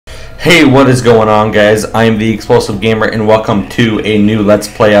Hey, what is going on, guys? I am the Explosive Gamer, and welcome to a new Let's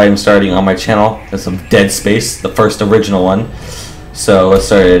Play I am starting on my channel. It's some Dead Space, the first original one. So let's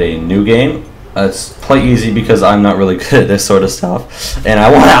start at a new game. Let's play easy because I'm not really good at this sort of stuff, and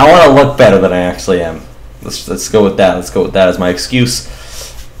I want to look better than I actually am. Let's go with that. Let's go with that as my excuse.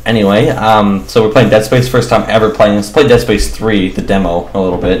 Anyway, so we're playing Dead Space, first time ever playing. Let's play Dead Space 3, the demo, a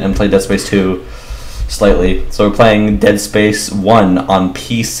little bit, and play Dead Space 2 slightly. So we're playing Dead Space 1 on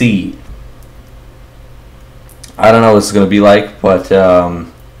PC. I don't know what this is going to be like, but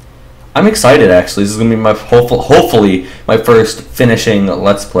I'm excited, actually. This is going to be my hopefully my first finishing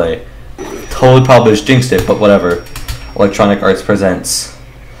Let's Play. Totally probably just jinxed it, but whatever. Electronic Arts presents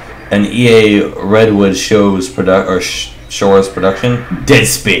an EA Redwood Shores production. Dead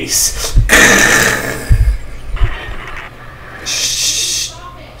Space.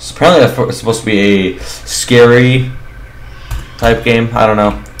 So apparently it's supposed to be a scary type game. I don't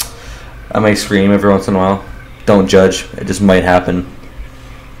know. I may scream every once in a while. Don't judge. It just might happen.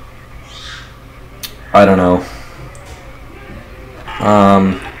 I don't know.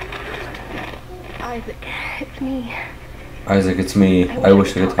 Isaac, it's me. Isaac, it's me. I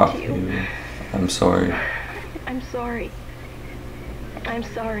wish I could talk to you. I'm sorry. I'm sorry. I'm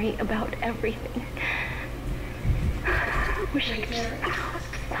sorry about everything. I wish I could just talk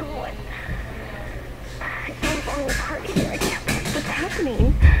to someone. I'm falling apart here. I can't believe what's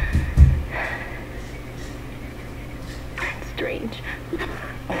happening. It's strange.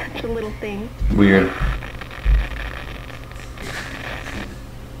 Such a little thing. Weird.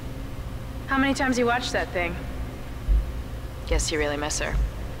 How many times you watched that thing? Guess you really miss her.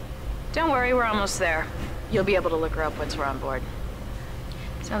 Don't worry, we're almost there. You'll be able to look her up once we're on board.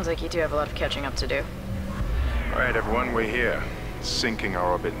 Sounds like you do have a lot of catching up to do. Alright, everyone, we're here. Sinking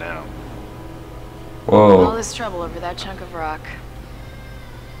our orbit now. Whoa. All this trouble over that chunk of rock.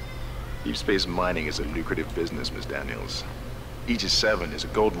 Deep space mining is a lucrative business, Miss Daniels. Aegis 7 is a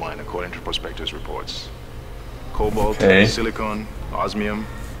gold mine according to prospectors' reports. Cobalt, silicon, osmium.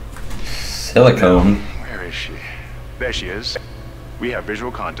 Silicone? Where is she? There she is. We have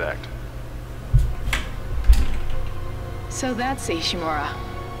visual contact. So that's Ishimura.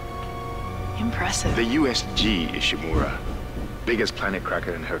 Impressive. The USG Ishimura. Biggest planet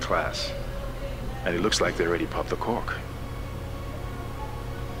cracker in her class. And it looks like they already popped the cork.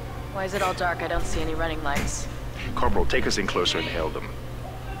 Why is it all dark? I don't see any running lights. Corporal, take us in closer and hail them.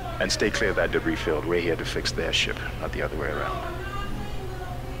 And stay clear of that debris field. We're here to fix their ship, not the other way around.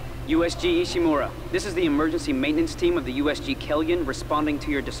 USG Ishimura, this is the emergency maintenance team of the USG Kellion responding to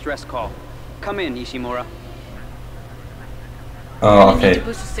your distress call. Come in, Ishimura. Oh, We need to okay.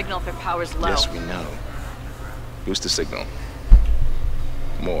 boost the signal if their power's low. Yes, we know. Boost the signal.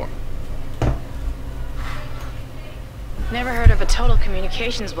 More. Never heard of a total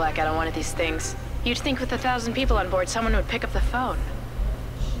communications blackout on one of these things. You'd think with 1,000 people on board, someone would pick up the phone.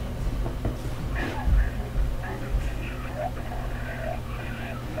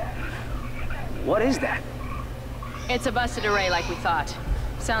 What is that? It's a busted array like we thought.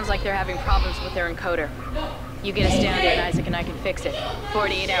 Sounds like they're having problems with their encoder. You get us down here and Isaac and I can fix it.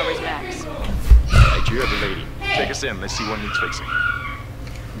 48 hours max. Alright, you heard the lady. Take us in. Let's see what needs fixing.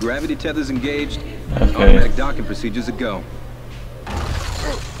 Gravity tethers engaged. Okay. Automatic docking procedures a go.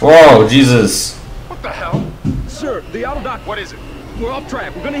 Whoa, Jesus. What the hell? Sir, the auto dock. What is it? We're off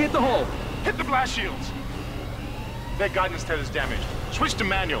track. We're gonna hit the hull. Hit the blast shields. Their guidance tether's damaged. Switch to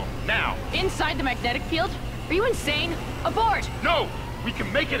manual, now. Inside the magnetic field? Are you insane? Abort! No! We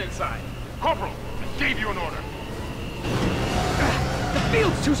can make it inside. Corporal, I gave you an order. The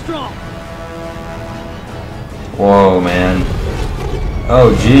field's too strong. Whoa, man.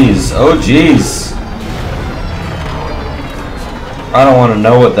 Oh, jeez. Oh, jeez. I don't want to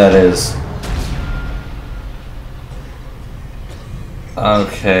know what that is.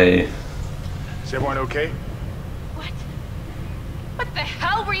 Okay. Is everyone okay? What the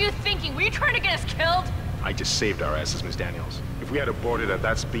hell were you thinking? Were you trying to get us killed? I just saved our asses, Miss Daniels. If we had aborted at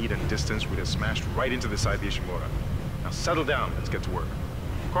that speed and distance, we'd have smashed right into the side of the Ishimura. Now settle down. Let's get to work.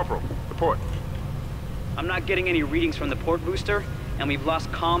 Corporal, report. I'm not getting any readings from the port booster, and we've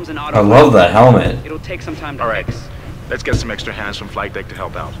lost comms and auto. I love that helmet. It'll take some time to All right. fix. Let's get some extra hands from flight deck to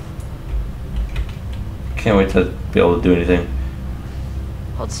help out. Can't wait to be able to do anything.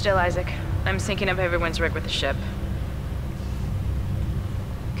 Hold still, Isaac. I'm syncing up everyone's rig with the ship.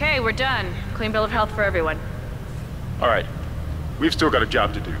 Okay, we're done. Clean bill of health for everyone. All right. We've still got a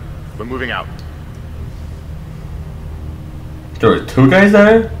job to do. We're moving out. There were two guys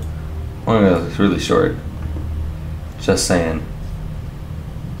there? One guy was really short. Just saying.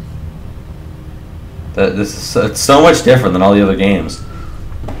 That this is it's so much different than all the other games.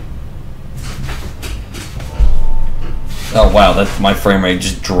 Oh wow, that's my frame rate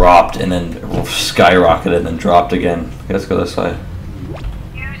just dropped and then skyrocketed and then dropped again. Okay, let's go this way.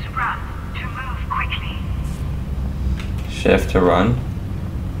 Use run to move quickly. Shift to run.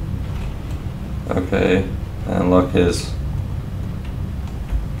 Okay, and look is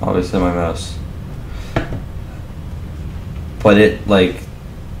obviously my mouse. But it like,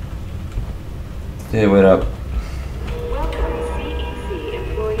 hey, wait up.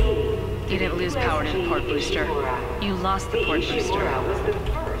 You didn't lose power to the port booster. You lost the port booster.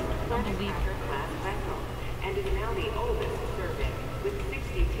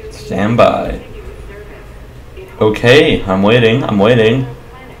 Stand by. Okay, I'm waiting. I'm waiting.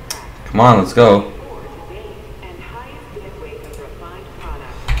 Come on, let's go.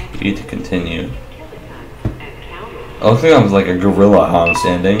 E to continue. I look like I'm like a gorilla how I'm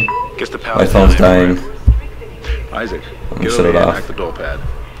standing. My phone's dying. Isaac, Let me get shut over it here and off. hack the door pad.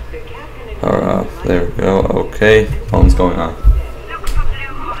 Power off. There we go. Okay, phone's going off. Look for blue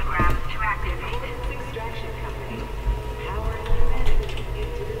holograms to activate. Extraction company. Powering humanity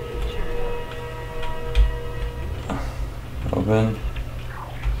into the future. Open.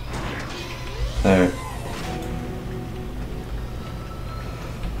 There.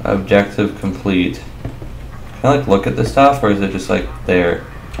 Objective complete. Can I like look at this stuff, or is it just like there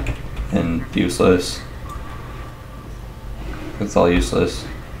and useless? It's all useless.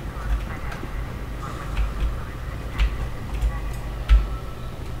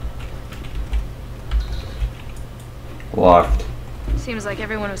 Locked. Seems like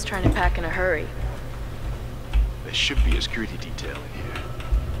everyone was trying to pack in a hurry. There should be a security detail in here.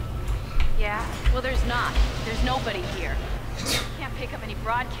 Yeah? Well, there's not. There's nobody here. Can't pick up any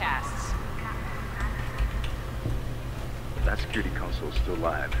broadcasts. That security console is still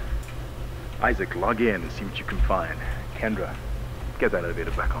live. Isaac, log in and see what you can find. Kendra, get that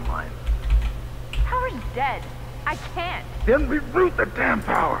elevator back online. Power's dead. I can't. Then reroute the damn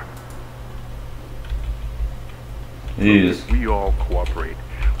power! Jeez. If we all cooperate,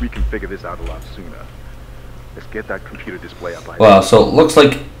 we can figure this out a lot sooner. Let's get that computer display up. Wow, so it looks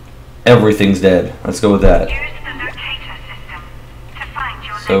like everything's dead. Let's go with that. Use the locator system to find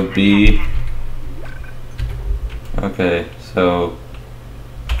your So next B. objective. Okay, so.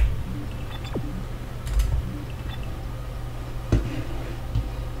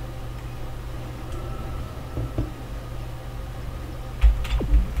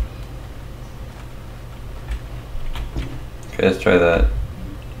 Okay, let's try that.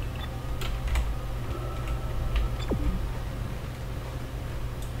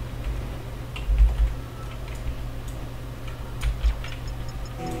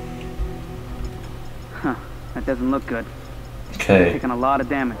 Huh. That doesn't look good. Okay. Taking a lot of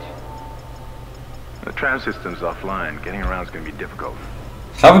damage. The tram system's offline. Getting around is going to be difficult.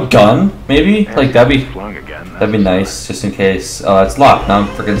 Have a gun, maybe? Like that'd be Flung again. that'd be nice, just in case. Oh, it's locked. Now I'm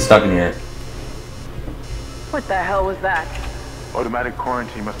freaking stuck in here. What the hell was that? Automatic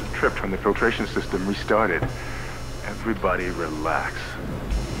quarantine must have tripped when the filtration system restarted. Everybody relax.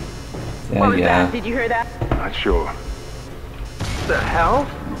 Yeah. Did you hear that? Not sure. The hell?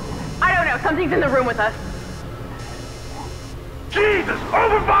 I don't know. Something's in the room with us. Jesus!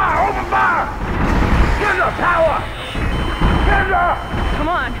 Open fire! Open fire! Kendra, power! Kendra! Come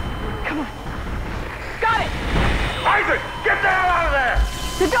on. Come on. Got it! Isaac, get the hell out of there!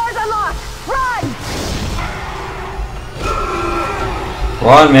 The door's unlocked! Run!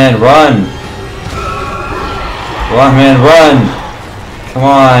 Run, man, run! Run, man, run! Come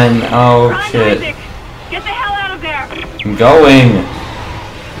on! Oh Run, shit! Isaac! Get the hell out of there! I'm going!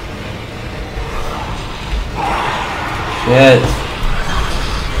 Shit!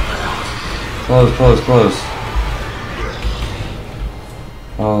 Close, close, close!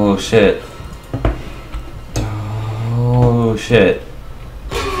 Oh shit! Oh shit!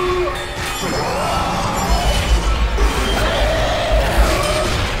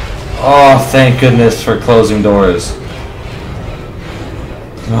 Oh, thank goodness for closing doors.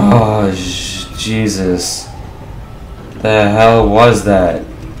 Oh, Jesus. The hell was that?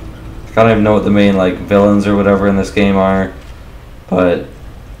 I don't even know what the main, like, villains or whatever in this game are. But...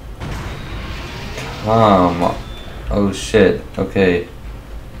 Oh, shit. Okay.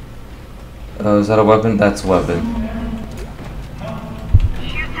 Oh, is that a weapon? That's a weapon.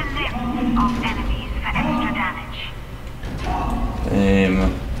 Shoot the limbs of enemies for extra damage.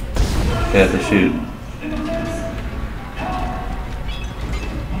 Aim. Okay, I have to shoot.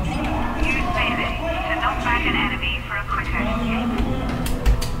 Use melee to knock back an enemy for a quicker escape.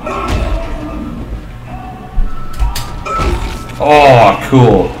 Oh,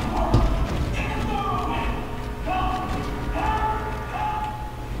 cool.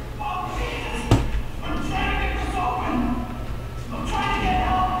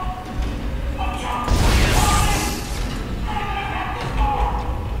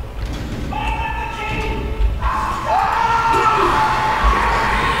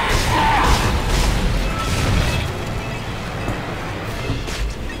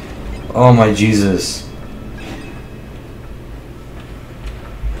 Oh my Jesus.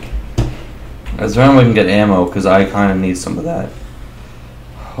 Is there any way we can get ammo? Because I kind of need some of that.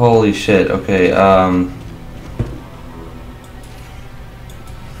 Holy shit. Okay,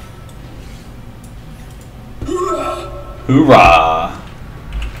 Hoorah!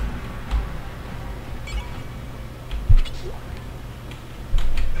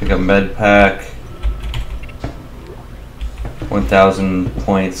 Pick up med pack. 1,000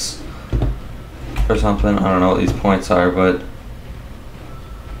 points or something. I don't know what these points are, but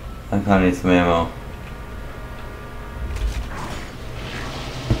I kinda need some ammo.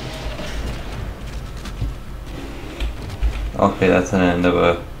 Okay, that's an end of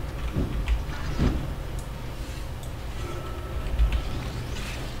a...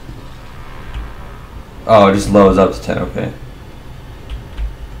 Oh, it just loads up to 10, okay.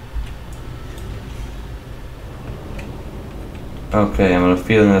 Okay, I'm gonna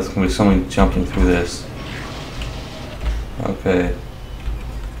feeling there's gonna be someone jumping through this. Okay.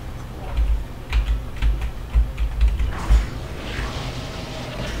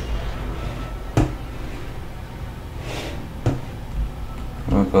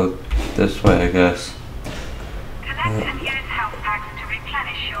 I'm gonna go this way, I guess. Collect and use health packs to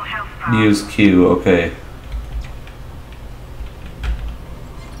replenish your health bar. Use Q, okay.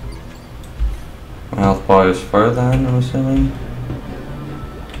 My health bar is further then, I'm assuming.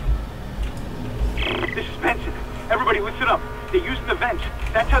 This is Benson. Everybody listen up. They're using the vents.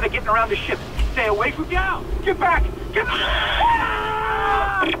 That's how they're getting around the ship. Stay away from down. Get back. Get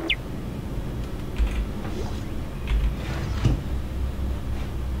back.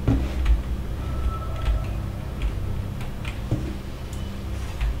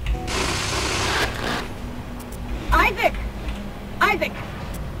 Isaac! Isaac!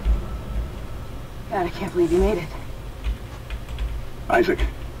 God, I can't believe you made it. Isaac,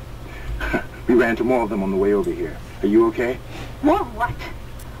 we ran into more of them on the way over here. Are you okay? More what?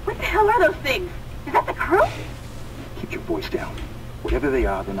 What the hell are those things? Is that the crew? Keep your voice down. Whatever they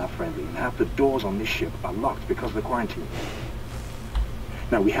are, they're not friendly. And half the doors on this ship are locked because of the quarantine.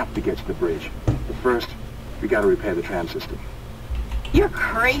 Now, we have to get to the bridge. But first, we gotta repair the tram system. You're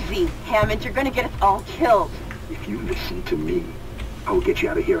crazy, Hammond. You're gonna get us all killed. If you listen to me, I will get you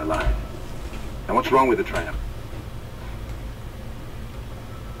out of here alive. Now, what's wrong with the tram?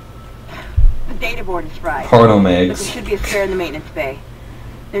 The data board is fried. Portal But there mags. should be a spare in the maintenance bay.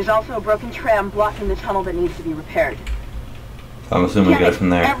 There's also a broken tram blocking the tunnel that needs to be repaired. I'm assuming we Damn get it, it from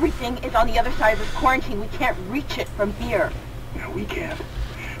there. everything is on the other side of this quarantine. We can't reach it from here. No, we can't.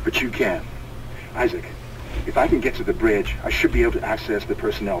 But you can. Isaac, if I can get to the bridge, I should be able to access the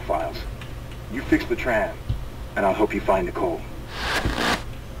personnel files. You fix the tram, and I'll help you find Nicole.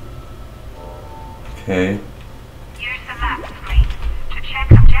 Okay. Use the map screen to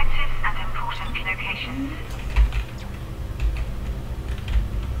check objectives and important locations.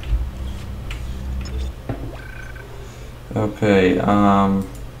 Okay,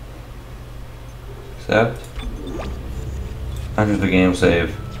 accept. Enter the game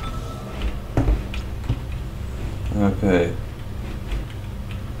save. Okay.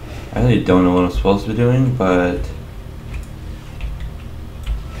 I really don't know what I'm supposed to be doing, but...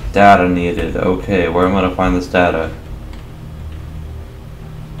 Data needed. Okay, where am I gonna find this data?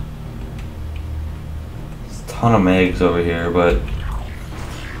 There's a ton of mags over here, but...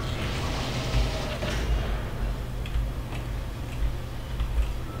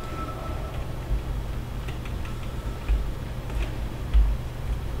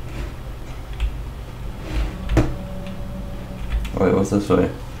 Wait, what's this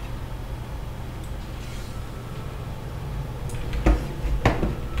way?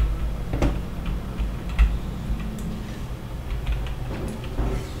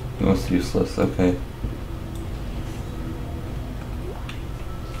 That's useless, okay.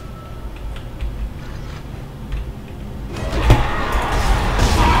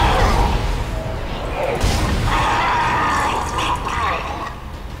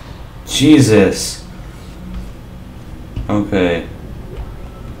 Jesus! Okay.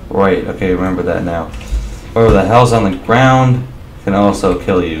 Right, okay, remember that now. Whatever the hell's on the ground can also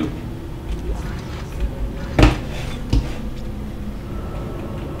kill you.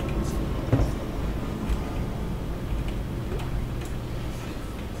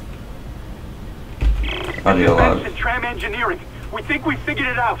 Audio log. Benson, tram engineering. We think we figured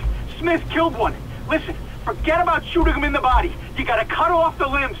it out. Smith killed one. Listen, forget about shooting him in the body. You gotta cut off the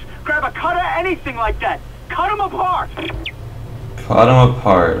limbs. Grab a cutter, anything like that. Cut him apart. Cut them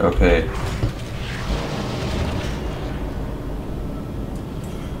apart, okay.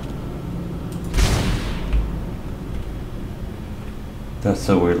 That's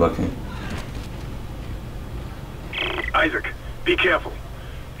so weird looking. Isaac, be careful.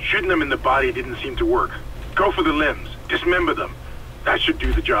 Shooting them in the body didn't seem to work. Go for the limbs. Dismember them. That should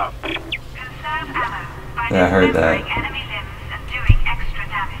do the job. Conserve ammo by Yeah, I heard that. dismembering enemy limbs and doing extra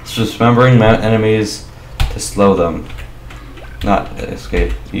damage. It's dismembering enemies to slow them. Not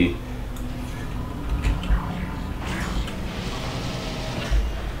escape. I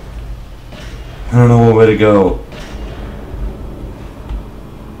don't know what way to go.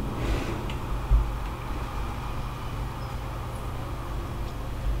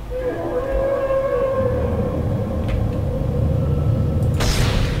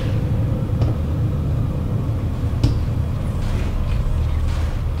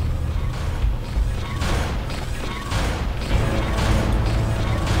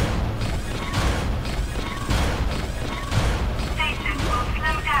 Stasis will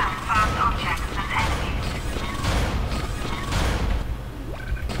slow down fast objects and enemies.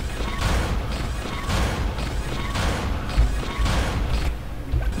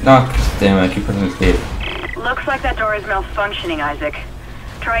 No, damn it, I keep pressing escape. Looks like that door is malfunctioning, Isaac.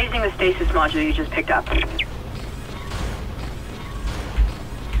 Try using the stasis module you just picked up.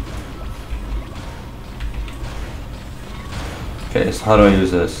 Okay, so how do I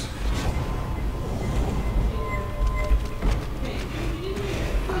use this?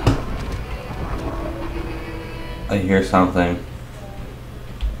 I hear something.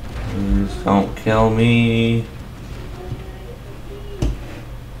 Please don't kill me.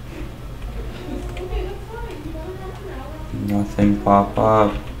 Nothing pop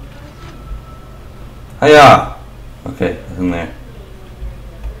up. Hiya! Okay, nothing there.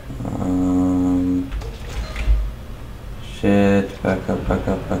 Shit, back up, back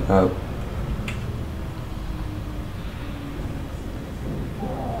up, back up.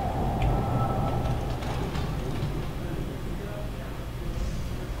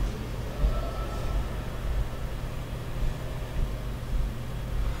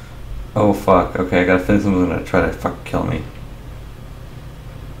 Oh fuck, okay, I gotta think someone's gonna try to fucking kill me.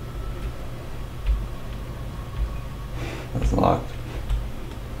 That's locked.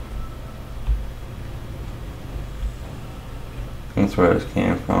 That's where I just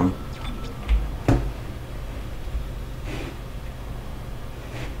came from.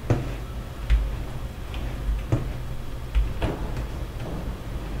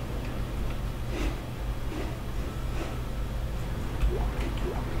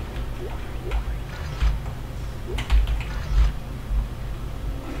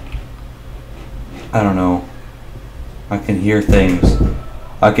 I don't know. I can hear things.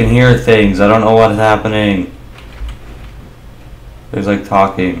 I can hear things. I don't know what's happening. There's like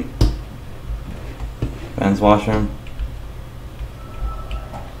talking. Men's washroom?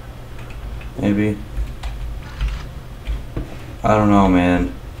 Maybe. I don't know,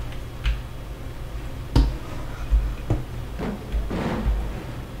 man.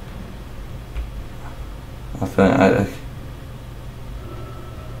 I feel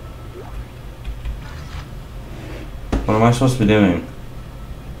what am I supposed to be doing?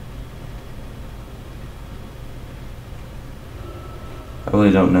 I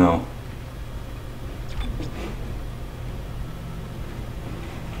really don't know.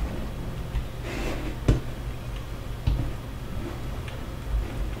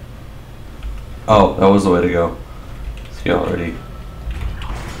 Oh, that was the way to go. See already.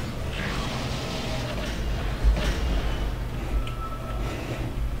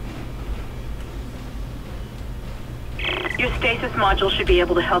 Your stasis module should be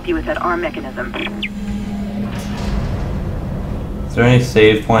able to help you with that arm mechanism. Is there any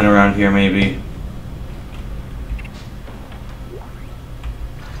save point around here, maybe?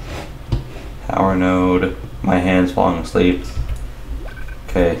 Power node. My hand's falling asleep.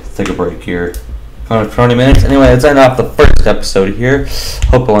 Okay, let's take a break here. 20 minutes. Anyway, let's end off the first episode here.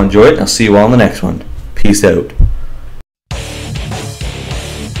 Hope you'll enjoy it, and I'll see you all in the next one. Peace out.